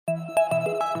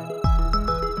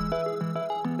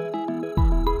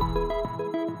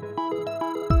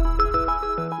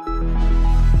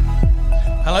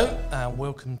Hello and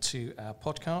welcome to our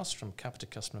podcast from Capita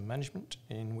Customer Management,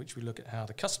 in which we look at how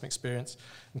the customer experience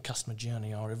and customer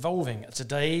journey are evolving.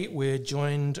 Today we're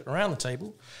joined around the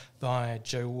table by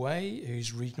Jo Way,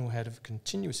 who's Regional Head of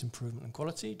Continuous Improvement and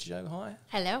Quality. Jo, hi.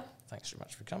 Hello. Thanks very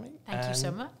much for coming. Thank you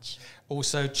so much.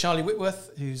 Also Charlie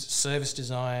Whitworth, who's Service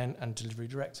Design and Delivery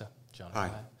Director. Charlie,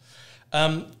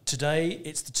 hi. Today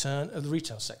it's the turn of the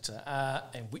retail sector,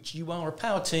 in which you are a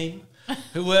power team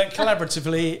who work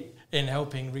collaboratively in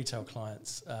helping retail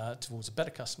clients towards a better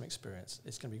customer experience.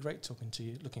 It's going to be great talking to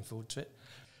you. Looking forward to it.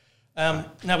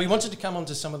 Now, we wanted to come on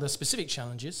to some of the specific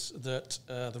challenges that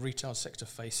the retail sector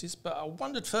faces, but I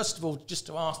wondered, first of all, just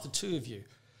to ask the two of you,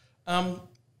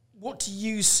 what do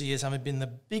you see as having been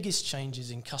the biggest changes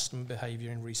in customer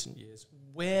behaviour in recent years?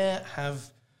 Where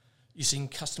have you seen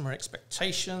customer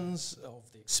expectations of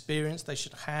the experience they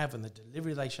should have and the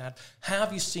delivery they should have? How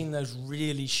have you seen those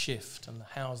really shift, and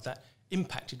how has that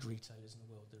impacted retailers in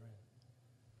the world they're in?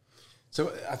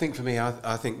 So I think for me,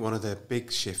 I think one of the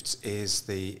big shifts is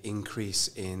the increase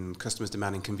in customers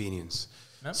demanding convenience.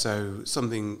 Yep. So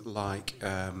something like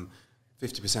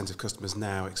 50% of customers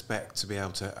now expect to be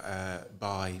able to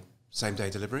buy same-day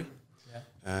delivery,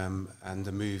 and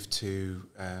the move to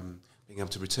being able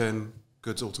to return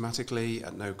goods automatically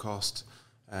at no cost,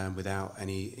 without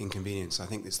any inconvenience. I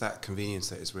think it's that convenience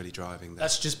that is really driving that.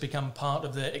 That's just become part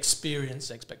of the experience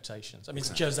expectations. I mean,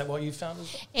 exactly. Jo, is that what you found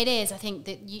as well? It is. I think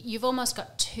that you've almost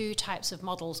got two types of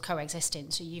models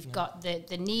coexisting. So you've got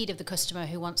the need of the customer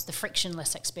who wants the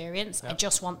frictionless experience. Yep. I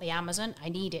just want the Amazon. I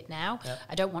need it now. Yep.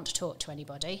 I don't want to talk to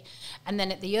anybody. And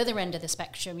then at the other end of the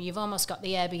spectrum, you've almost got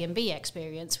the Airbnb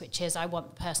experience, which is I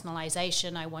want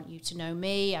personalisation. I want you to know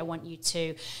me. I want you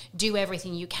to do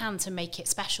everything you can to make it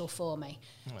special for me.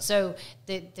 Right. So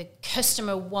the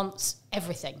customer wants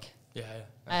everything.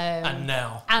 And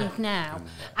now.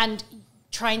 And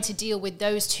trying to deal with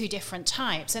those two different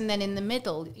types. And then in the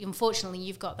middle, unfortunately,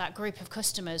 you've got that group of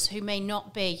customers who may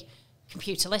not be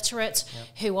computer literate,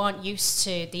 who aren't used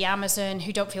to the Amazon,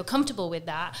 who don't feel comfortable with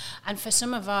that. And for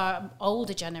some of our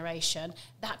older generation,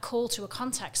 that call to a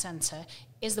contact centre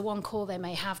is the one call they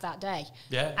may have that day.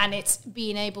 Yeah. And it's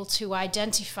being able to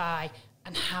identify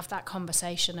and have that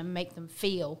conversation and make them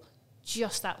feel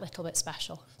just that little bit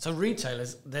special. So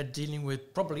retailers, they're dealing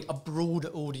with probably a broader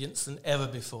audience than ever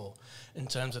before in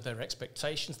terms of their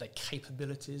expectations, their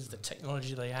capabilities, the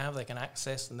technology they have, they can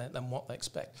access, and then what they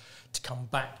expect to come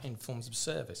back in forms of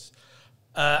service.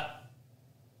 Did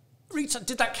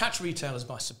that catch retailers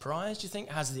by surprise, do you think?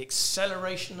 Has the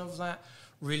acceleration of that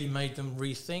really made them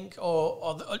rethink,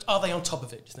 or are they on top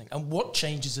of it, do you think? And what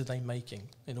changes are they making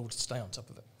in order to stay on top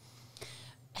of it?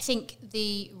 I think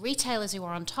the retailers who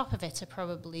are on top of it are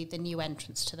probably the new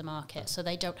entrants to the market, so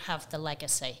they don't have the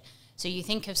legacy. So you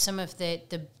think of some of the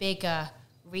bigger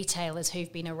retailers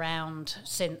who've been around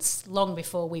since long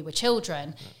before we were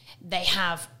children. They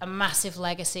have a massive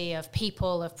legacy of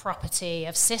people, of property,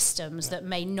 of systems that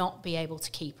may not be able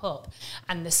to keep up.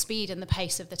 And the speed and the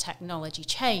pace of the technology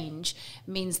change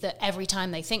means that every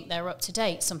time they think they're up to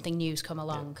date, something new's come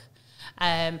along.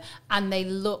 And they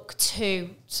look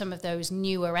to some of those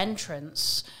newer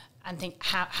entrants and think,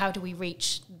 how do we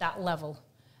reach that level?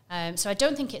 So I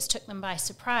don't think it's took them by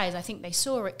surprise. I think they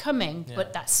saw it coming,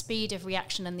 but that speed of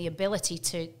reaction and the ability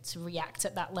to react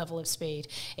at that level of speed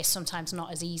is sometimes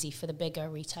not as easy for the bigger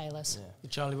retailers. Yeah.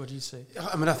 Charlie, what do you see?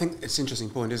 I mean, I think it's an interesting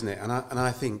point, isn't it? And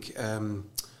I think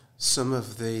some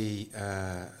of the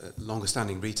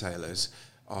longer-standing retailers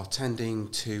are tending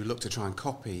to look to try and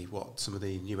copy what some of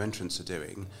the new entrants are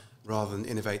doing rather than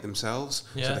innovate themselves.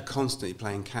 Yeah. So they're constantly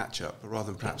playing catch-up, but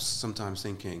rather than perhaps sometimes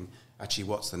thinking, actually,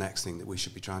 what's the next thing that we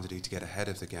should be trying to do to get ahead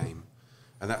of the game?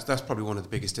 And that's probably one of the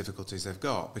biggest difficulties they've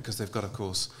got, because they've got, of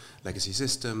course, legacy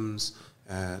systems,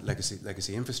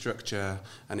 legacy infrastructure,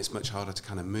 and it's much harder to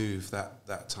kind of move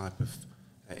that type of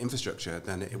infrastructure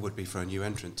than it would be for a new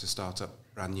entrant to start up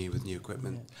brand new with new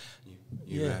equipment,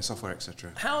 new software,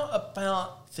 etc. How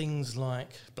about things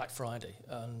like Black Friday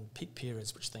and peak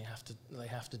periods, which they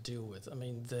have to deal with? I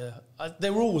mean,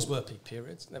 there always were peak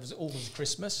periods. There was always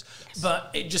Christmas,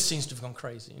 but it just seems to have gone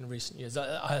crazy in recent years.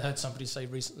 I heard somebody say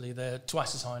recently they're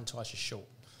twice as high and twice as short.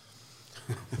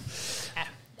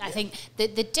 I think the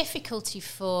difficulty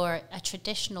for a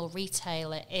traditional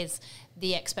retailer is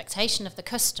the expectation of the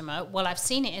customer. Well, I've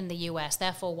seen it in the US,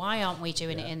 therefore why aren't we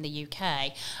doing it in the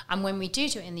UK? And when we do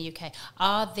it in the UK,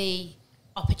 are the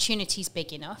opportunities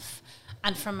big enough?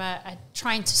 And from a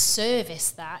trying to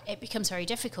service that, it becomes very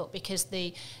difficult, because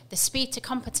the speed to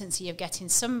competency of getting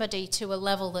somebody to a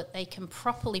level that they can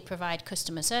properly provide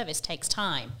customer service takes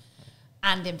time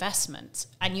and investment.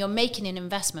 And you're making an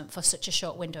investment for such a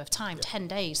short window of time, 10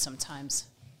 days sometimes.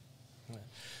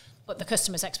 but the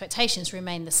customer's expectations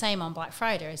remain the same on Black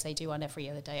Friday as they do on every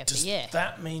other day of the year. Does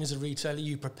that mean as a retailer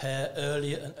you prepare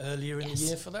earlier and earlier in the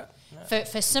year for that? No.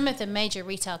 For some of the major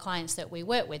retail clients that we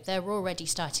work with, they're already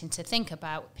starting to think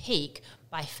about peak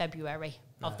by February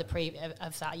of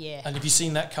that year. And have you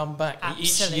seen that come back?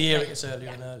 Absolutely. Each year it gets earlier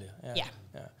and earlier. Yeah.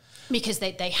 Because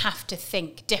they have to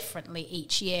think differently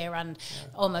each year and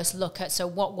almost look at, so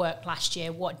what worked last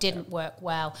year, what didn't work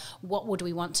well, what would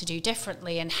we want to do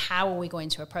differently, and how are we going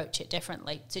to approach it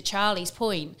differently? To Charlie's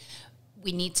point,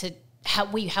 we need to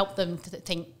help them to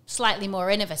think slightly more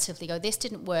innovatively, go, this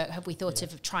didn't work, have we thought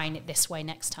of trying it this way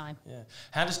next time? Yeah.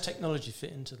 How does technology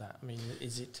fit into that? I mean,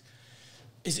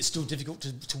 is it still difficult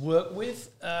to work with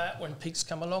when peaks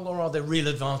come along, or are there real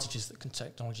advantages that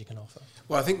technology can offer?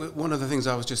 Well, I think one of the things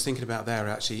I was just thinking about there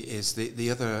actually is the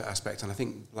other aspect, and I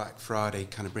think Black Friday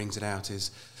kind of brings it out,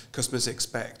 is customers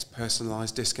expect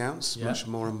personalised discounts much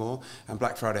more and more. And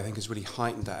Black Friday, I think, has really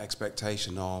heightened that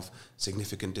expectation of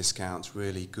significant discounts,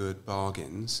 really good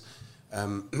bargains.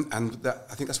 And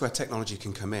I think that's where technology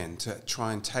can come in, to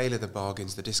try and tailor the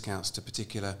bargains, the discounts to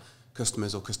particular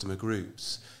customers or customer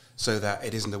groups, so that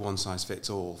it isn't a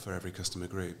one-size-fits-all for every customer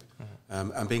group.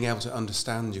 And being able to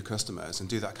understand your customers and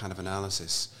do that kind of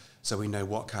analysis, so we know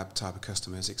what type of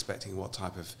customer is expecting what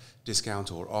type of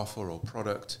discount or offer or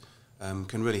product,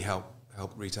 can really help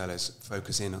retailers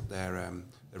focus in on their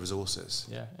resources.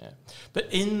 Yeah. But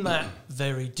in that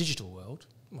very digital world,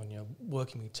 when you're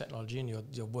working with technology and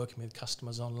you're working with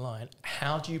customers online,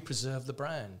 how do you preserve the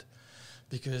brand?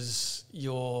 Because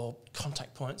your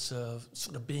contact points are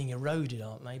sort of being eroded,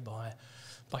 aren't they, by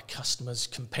customers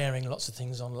comparing lots of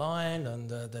things online, and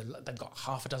they've got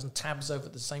half a dozen tabs over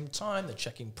at the same time, they're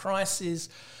checking prices.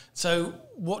 So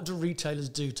what do retailers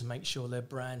do to make sure their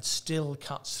brand still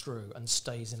cuts through and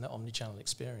stays in the omnichannel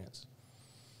experience?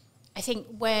 I think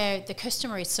where the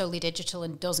customer is solely digital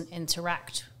and doesn't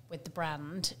interact with the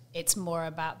brand, it's more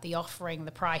about the offering,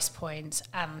 the price points,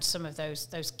 and some of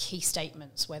those key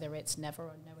statements, whether it's never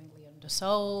unknowingly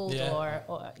undersold or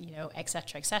et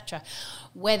cetera.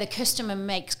 Where the customer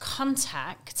makes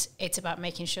contact, it's about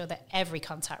making sure that every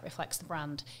contact reflects the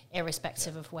brand,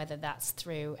 irrespective of whether that's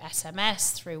through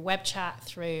SMS, through web chat,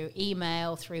 through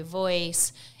email, through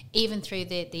voice, even through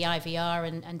the IVR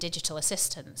and digital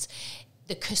assistants.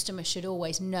 The customer should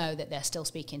always know that they're still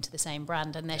speaking to the same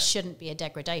brand, and there shouldn't be a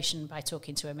degradation by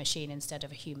talking to a machine instead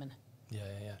of a human. Yeah.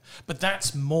 But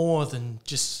that's more than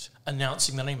just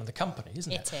announcing the name of the company,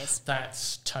 isn't it? It is.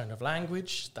 That's tone of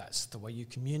language, that's the way you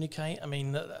communicate. I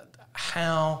mean,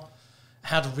 how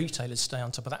do retailers stay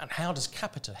on top of that, and how does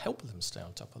Capita help them stay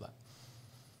on top of that?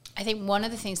 I think one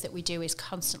of the things that we do is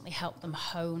constantly help them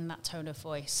hone that tone of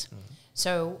voice. Mm-hmm.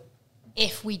 So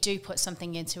if we do put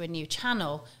something into a new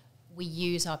channel, we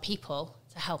use our people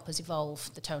to help us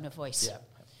evolve the tone of voice. Yeah.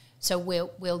 So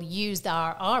we'll use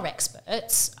our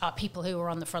experts, our people who are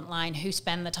on the front line, who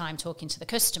spend the time talking to the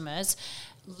customers,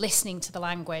 listening to the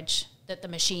language that the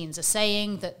machines are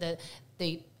saying, that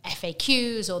the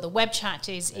FAQs or the web chat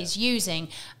is using,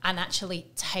 and actually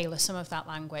tailor some of that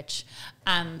language.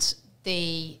 And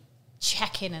the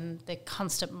check-in and the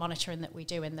constant monitoring that we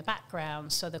do in the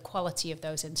background, so the quality of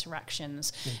those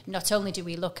interactions. Not only do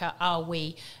we look at, are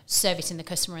we servicing the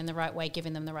customer in the right way,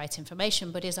 giving them the right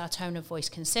information, but is our tone of voice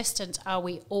consistent? Are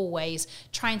we always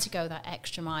trying to go that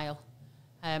extra mile?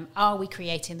 Are we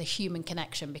creating the human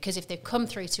connection? Because if they've come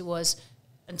through to us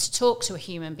and to talk to a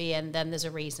human being, then there's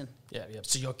a reason. Yeah.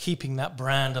 So you're keeping that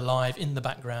brand alive in the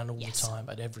background all the time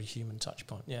at every human touch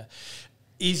point. Yeah.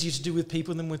 Easier to do with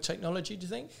people than with technology, do you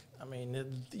think? I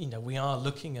mean, we are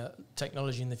looking at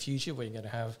technology in the future where you're going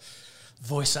to have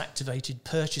voice-activated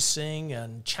purchasing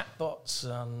and chatbots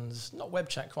and not web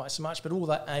chat quite so much, but all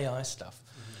that AI stuff.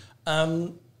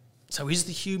 Mm-hmm. So is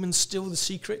the human still the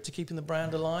secret to keeping the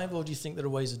brand alive, or do you think there are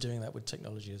ways of doing that with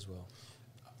technology as well?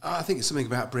 I think it's something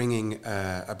about bringing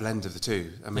a blend of the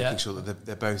two and making sure that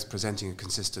they're both presenting a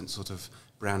consistent sort of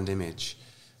brand image.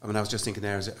 I mean, I was just thinking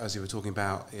there as you were talking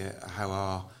about how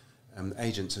our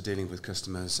agents are dealing with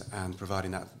customers and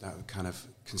providing that kind of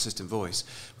consistent voice.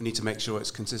 We need to make sure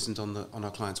it's consistent on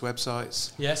our clients'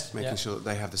 websites. Yes. Making sure that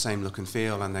they have the same look and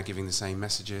feel and they're giving the same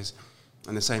messages.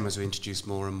 And the same as we introduce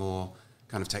more and more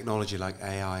kind of technology like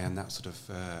AI and that sort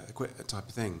of type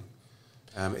of thing.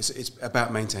 It's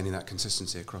about maintaining that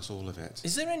consistency across all of it.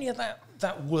 Is there any of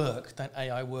that work, that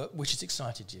AI work, which has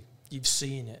excited you? You've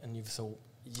seen it and you've thought,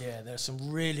 yeah, there are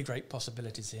some really great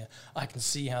possibilities here. I can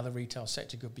see how the retail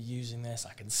sector could be using this.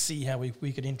 I can see how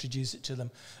we could introduce it to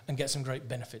them and get some great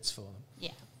benefits for them.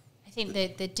 Yeah. I think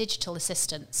the digital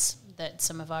assistants that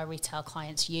some of our retail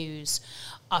clients use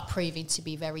are proving to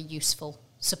be very useful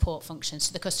support functions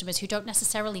to the customers who don't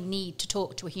necessarily need to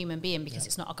talk to a human being because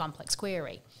it's not a complex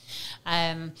query.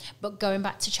 But going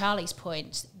back to Charlie's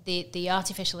point, the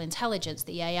artificial intelligence,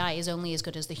 the AI, is only as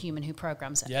good as the human who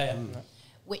programs it.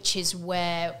 Which is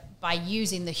where, by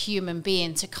using the human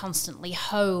being to constantly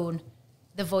hone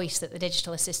the voice that the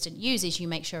digital assistant uses, you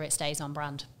make sure it stays on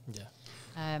brand.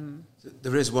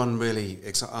 There is one really,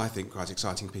 I think, quite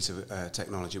exciting piece of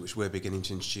technology which we're beginning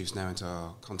to introduce now into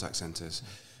our contact centres,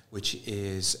 which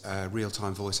is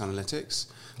real-time voice analytics.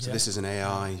 So this is an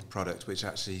AI product which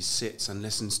actually sits and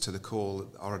listens to the call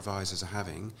that our advisors are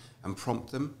having and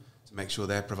prompt them to make sure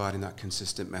they're providing that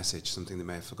consistent message, something they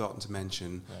may have forgotten to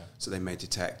mention, so they may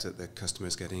detect that the customer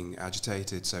is getting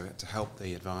agitated, so to help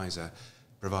the advisor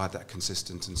provide that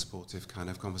consistent and supportive kind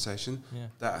of conversation.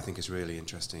 That, I think, is really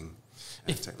interesting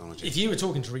technology. If you were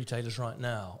talking to retailers right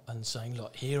now and saying,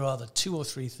 look, here are the 2 or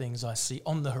 3 things I see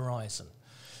on the horizon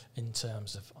in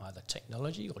terms of either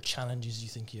technology or challenges you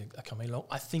think are coming along,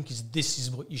 I think this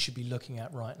is what you should be looking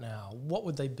at right now, what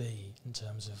would they be in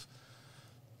terms of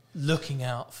looking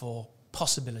out for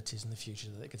possibilities in the future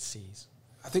that they could seize?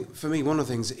 I think for me, one of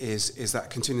the things is that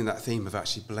continuing that theme of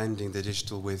actually blending the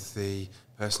digital with the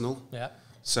personal.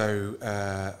 So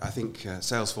I think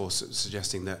Salesforce is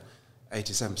suggesting that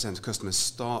 87% of customers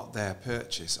start their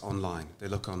purchase online. They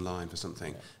look online for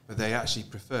something, but they actually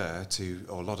prefer to,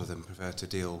 or a lot of them prefer to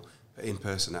deal in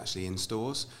person, actually in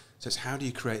stores. So it's how do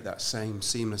you create that same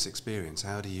seamless experience?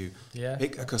 How do you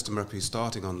pick a customer up who's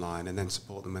starting online and then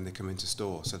support them when they come into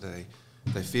store so they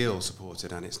feel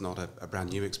supported and it's not a brand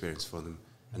new experience for them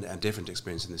and a different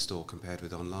experience in the store compared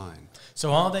with online.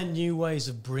 So are there new ways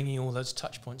of bringing all those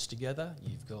touch points together?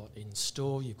 You've got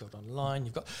in-store, you've got online,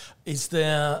 is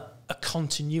there a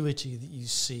continuity that you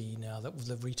see now that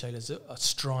the retailers are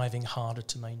striving harder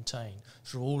to maintain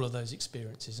through all of those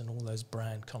experiences and all those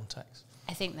brand contacts?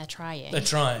 I think they're trying. They're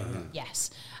trying.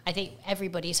 Yes. I think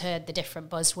everybody's heard the different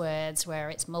buzzwords where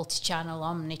it's multi-channel,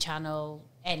 omni-channel,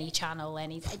 any channel,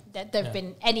 there have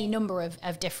been any number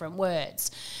of different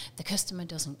words. The customer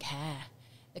doesn't care.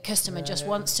 The customer just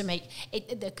wants to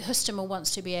the customer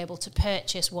wants to be able to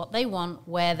purchase what they want,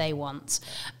 where they want.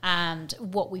 And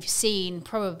what we've seen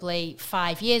probably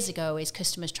 5 years ago is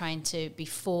customers trying to be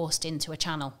forced into a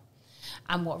channel.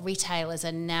 And what retailers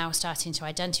are now starting to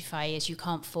identify is you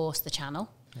can't force the channel.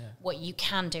 What you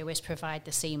can do is provide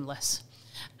the seamless.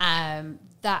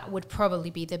 That would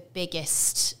probably be the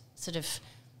biggest sort of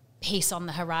piece on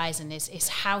the horizon is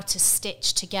how to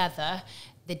stitch together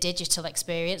the digital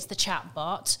experience, the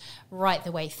chatbot, right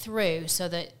the way through so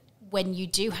that when you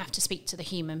do have to speak to the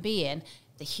human being,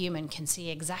 the human can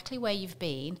see exactly where you've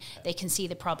been, they can see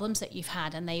the problems that you've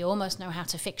had, and they almost know how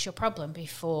to fix your problem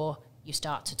before you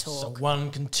start to talk. So one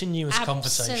continuous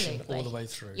conversation all the way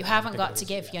through. You haven't got to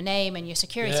give your name and your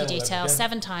security details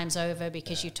 7 times over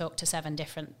because you talk to 7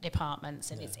 different departments.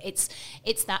 And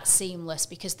it's that seamless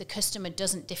because the customer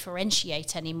doesn't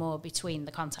differentiate anymore between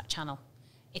the contact channel.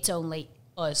 It's only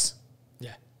us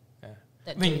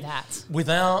that do that.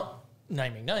 Without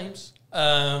naming names,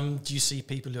 do you see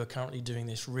people who are currently doing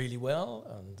this really well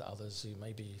and others who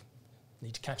maybe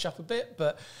need to catch up a bit,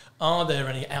 but are there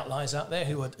any outliers out there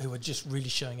who are just really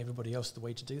showing everybody else the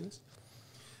way to do this?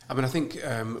 I mean, I think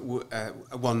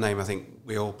one name I think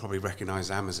we all probably recognise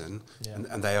Amazon,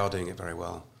 and they are doing it very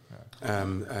well.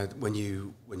 When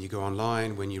you go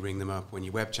online, when you ring them up, when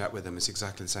you web chat with them, it's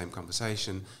exactly the same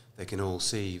conversation. They can all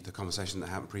see the conversation that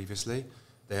happened previously.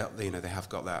 They have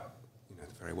got that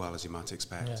very well, as you might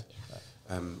expect.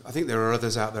 I think there are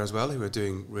others out there as well who are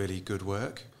doing really good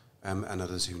work. And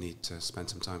others who need to spend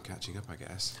some time catching up, I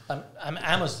guess.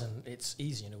 Amazon, it's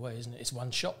easy in a way, isn't it? It's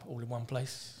one shop, all in one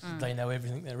place. They know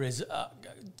everything there is.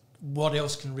 What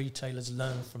else can retailers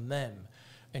learn from them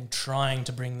in trying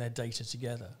to bring their data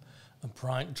together and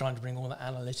trying to bring all the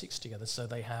analytics together so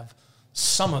they have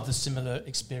some of the similar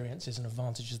experiences and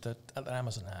advantages that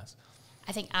Amazon has?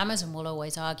 I think Amazon will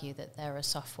always argue that they're a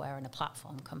software and a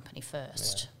platform company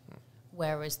first,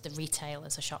 whereas the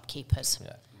retailers are shopkeepers.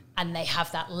 And they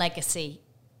have that legacy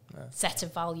set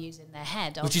of values in their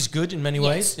head. Which is good in many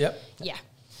ways.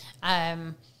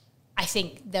 I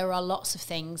think there are lots of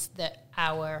things that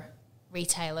our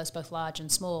retailers, both large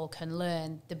and small, can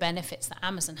learn. The benefits that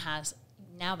Amazon has,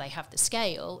 now they have the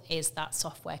scale, is that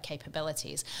software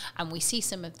capabilities. And we see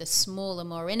some of the smaller,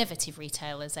 more innovative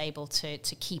retailers able to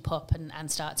keep up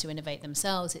and start to innovate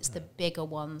themselves. It's the bigger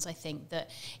ones, I think, that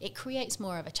it creates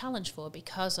more of a challenge for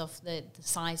because of the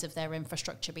size of their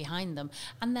infrastructure behind them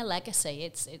and their legacy.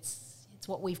 It's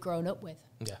what we've grown up with.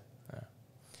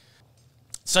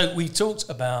 So we talked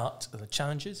about the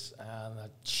challenges and the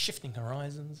shifting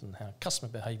horizons and how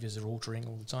customer behaviours are altering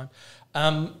all the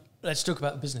time. Let's talk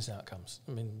about the business outcomes.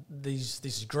 I mean,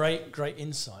 these are great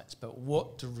insights, but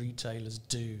what do retailers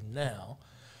do now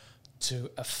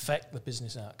to affect the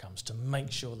business outcomes, to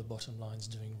make sure the bottom line's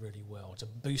doing really well, to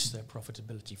boost their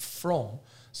profitability from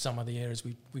some of the areas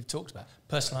we've talked about?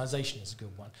 Personalisation is a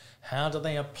good one. How do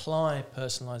they apply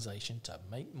personalisation to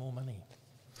make more money?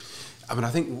 I mean, I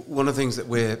think one of the things that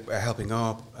we're helping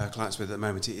our clients with at the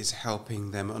moment is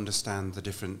helping them understand the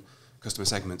different customer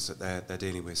segments that they're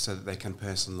dealing with, so that they can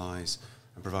personalise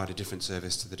and provide a different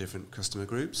service to the different customer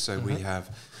groups. So we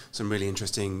have some really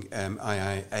interesting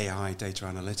AI data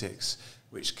analytics,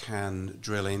 which can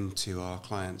drill into our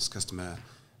clients' customer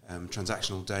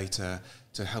transactional data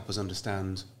to help us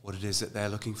understand what it is that they're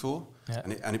looking for. Yeah.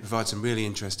 And it provides some really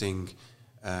interesting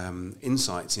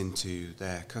insights into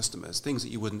their customers, things that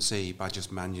you wouldn't see by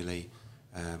just manually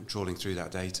trawling through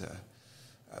that data.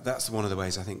 That's one of the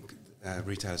ways I think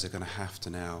retailers are going to have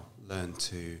to now learn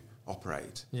to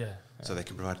operate. So they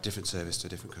can provide a different service to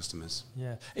different customers.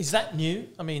 Yeah. Is that new?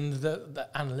 I mean, the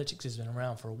analytics has been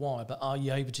around for a while, but are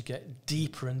you able to get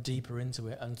deeper and deeper into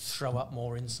it and throw up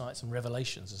more insights and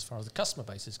revelations as far as the customer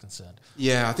base is concerned?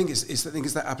 Yeah, I think it's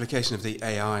that application of the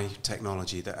AI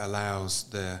technology that allows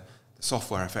the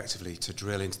software effectively to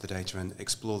drill into the data and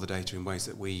explore the data in ways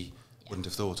that we wouldn't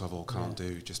have thought of or can't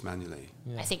do just manually.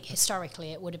 I think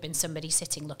historically it would have been somebody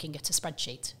sitting looking at a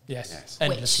spreadsheet. Yes.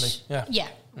 Endlessly.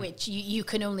 Which you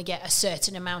can only get a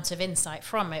certain amount of insight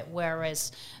from it,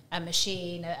 whereas a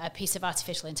machine, a piece of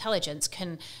artificial intelligence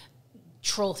can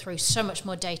trawl through so much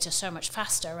more data so much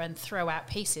faster and throw out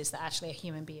pieces that actually a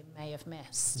human being may have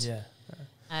missed.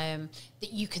 That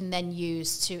you can then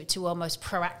use to almost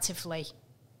proactively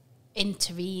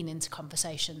intervene into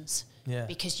conversations.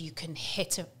 Because you can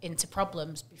hit into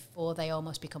problems before they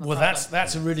almost become a problem. Well,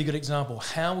 that's a really good example.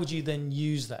 How would you then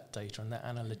use that data and that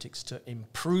analytics to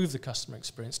improve the customer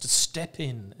experience, to step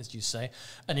in, as you say,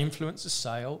 and influence a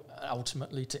sale,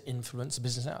 ultimately to influence a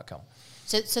business outcome?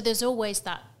 So there's always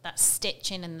that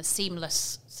stitching and the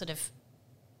seamless sort of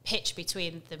pitch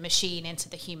between the machine into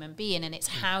the human being, and it's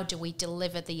how do we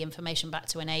deliver the information back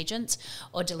to an agent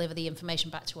or deliver the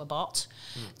information back to a bot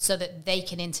so that they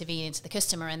can intervene into the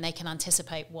customer and they can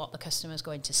anticipate what the customer is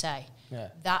going to say.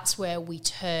 That's where we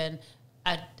turn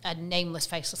a nameless,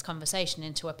 faceless conversation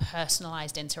into a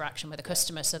personalised interaction with a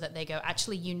customer, so that they go,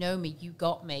 actually, you know me, you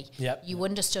got me, you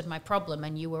understood my problem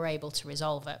and you were able to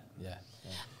resolve it.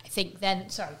 I think then,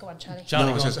 sorry, go on, Charlie.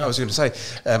 I was going to say,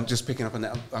 just picking up on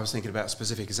that, I was thinking about a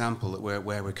specific example that where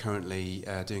we're currently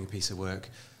doing a piece of work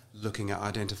looking at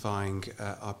identifying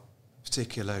a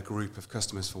particular group of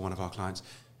customers for one of our clients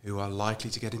who are likely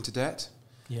to get into debt.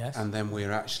 And then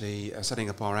we're actually setting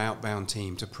up our outbound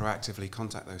team to proactively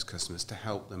contact those customers to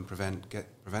help them prevent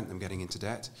them getting into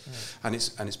debt. And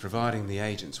it's providing the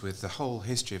agents with the whole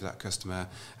history of that customer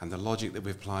and the logic that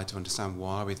we've applied to understand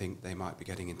why we think they might be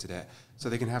getting into debt, so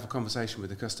they can have a conversation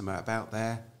with the customer about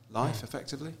their life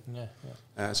effectively.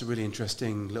 It's a really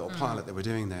interesting little pilot that we're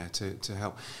doing there to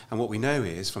help. And what we know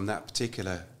is from that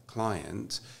particular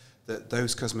client that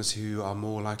those customers who are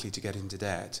more likely to get into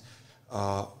debt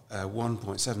are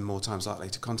 1.7 more times likely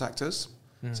to contact us.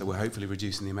 So we're hopefully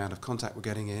reducing the amount of contact we're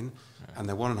getting in, and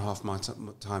they're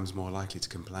 1.5 times more likely to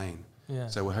complain.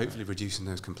 So we're hopefully reducing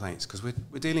those complaints because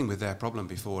we're dealing with their problem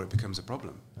before it becomes a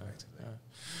problem.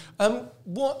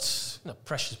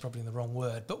 Pressure is probably the wrong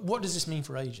word, but what does this mean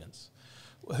for agents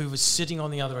who are sitting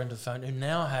on the other end of the phone, who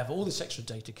now have all this extra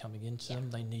data coming into them?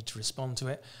 They need to respond to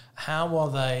it. How are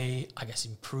they, I guess,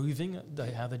 improving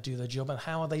how they do their job, and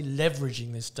how are they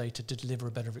leveraging this data to deliver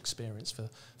a better experience for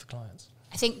clients?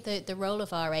 I think the role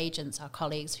of our agents, our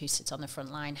colleagues who sit on the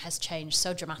front line, has changed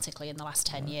so dramatically in the last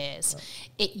 10 years.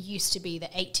 It used to be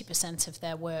that 80% of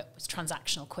their work was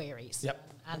transactional queries.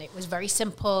 And it was very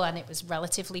simple and it was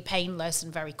relatively painless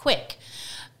and very quick.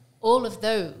 All of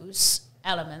those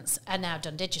elements are now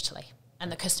done digitally,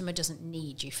 and the customer doesn't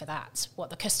need you for that. What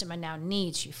the customer now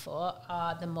needs you for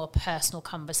are the more personal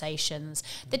conversations,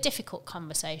 the difficult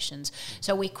conversations.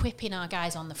 So we're equipping our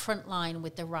guys on the front line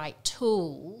with the right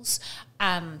tools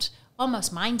and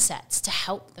almost mindsets to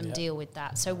help them deal with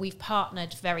that. So we've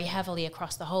partnered very heavily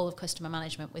across the whole of customer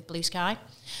management with Blue Sky,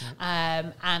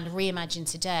 and Reimagine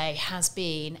Today has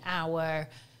been our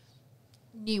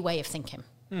new way of thinking.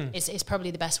 Is probably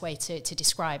the best way to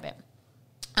describe it.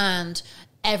 And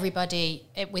everybody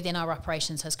within our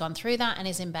operations has gone through that and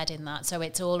is embedding that. So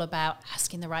it's all about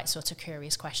asking the right sort of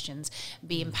curious questions,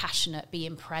 being passionate,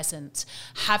 being present,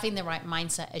 having the right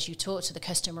mindset as you talk to the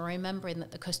customer, remembering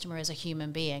that the customer is a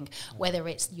human being, whether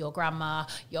it's your grandma,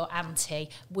 your auntie,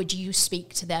 would you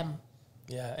speak to them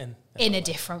in a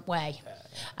different way?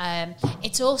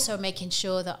 It's also making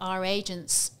sure that our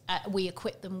agents, we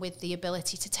equip them with the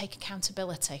ability to take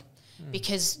accountability,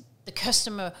 because the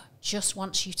customer just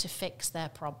wants you to fix their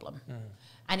problem.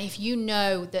 And if you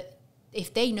know that,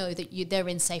 if they know that they're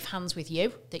in safe hands with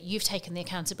you, that you've taken the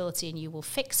accountability and you will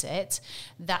fix it,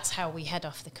 that's how we head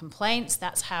off the complaints.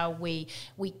 That's how we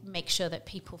make sure that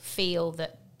people feel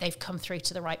that they've come through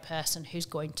to the right person who's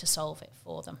going to solve it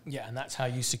for them. Yeah, and that's how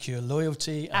you secure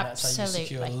loyalty, and that's how you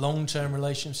secure long-term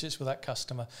relationships with that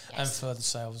customer and further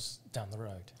sales down the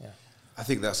road. Yeah. I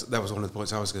think that was one of the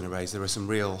points I was going to raise. There are some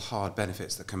real hard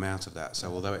benefits that come out of that.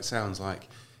 So although it sounds like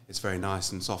it's very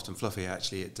nice and soft and fluffy,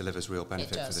 actually it delivers real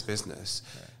benefit for the business.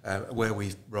 Where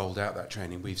we've rolled out that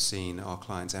training, we've seen our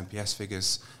clients' NPS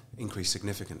figures increase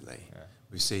significantly.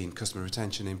 We've seen customer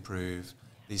retention improve,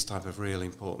 these type of really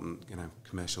important,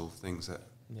 commercial things that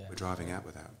we're driving out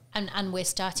with that. And we're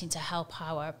starting to help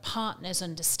our partners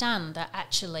understand that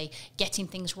actually getting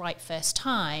things right first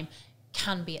time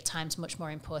can be at times much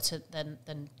more important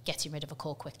than getting rid of a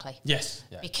call quickly. Yes.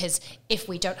 Yeah. Because if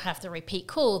we don't have the repeat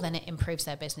call, then it improves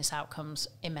their business outcomes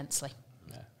immensely.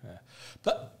 Yeah.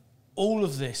 But all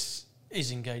of this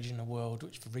is engaging a world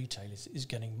which for retailers is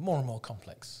getting more and more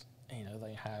complex.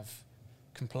 They have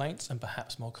complaints and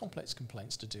perhaps more complex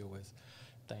complaints to deal with.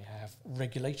 They have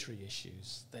regulatory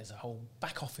issues. There's a whole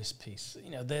back office piece.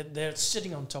 They're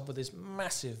sitting on top of this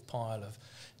massive pile of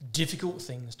difficult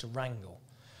things to wrangle.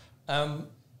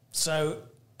 So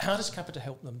how does Capita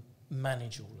help them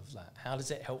manage all of that? How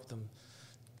does it help them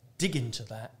dig into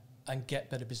that and get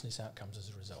better business outcomes as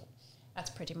a result? That's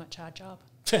pretty much our job.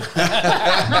 So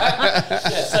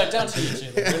down to you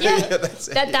two.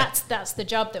 That's the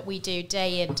job that we do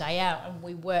day in, day out, and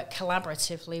we work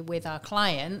collaboratively with our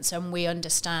clients, and we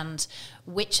understand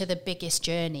which are the biggest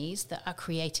journeys that are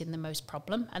creating the most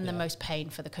problem and the most pain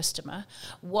for the customer.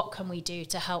 What can we do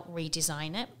to help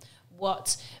redesign it?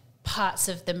 What parts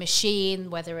of the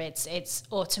machine, whether it's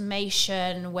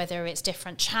automation, whether it's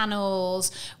different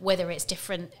channels, whether it's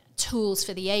different tools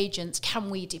for the agents, can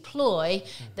we deploy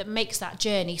that makes that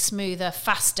journey smoother,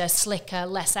 faster, slicker,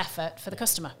 less effort for the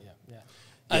customer?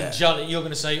 And Charlie, you're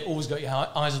going to say always got your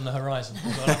eyes on the horizon.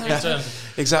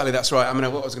 Exactly, that's right. I mean,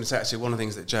 what I was going to say, actually, one of the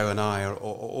things that Joe and I are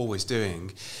always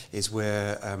doing is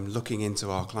we're looking into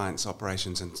our clients'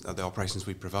 operations and the operations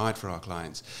we provide for our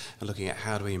clients, and looking at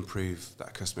how do we improve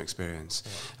that customer experience.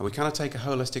 And we kind of take a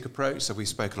holistic approach. So we've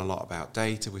spoken a lot about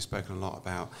data, we've spoken a lot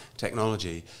about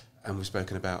technology, and we've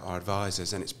spoken about our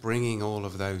advisors, and it's bringing all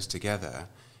of those together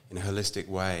in a holistic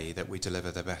way that we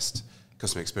deliver the best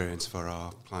customer experience for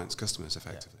our clients' customers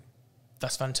effectively.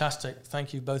 That's fantastic.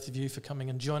 Thank you, both of you, for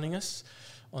coming and joining us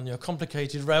on your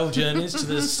complicated rail journeys to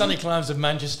the sunny climes of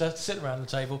Manchester. Sit around the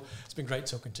table. It's been great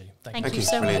talking to you. Thank you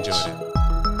so much. Really enjoyed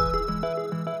it.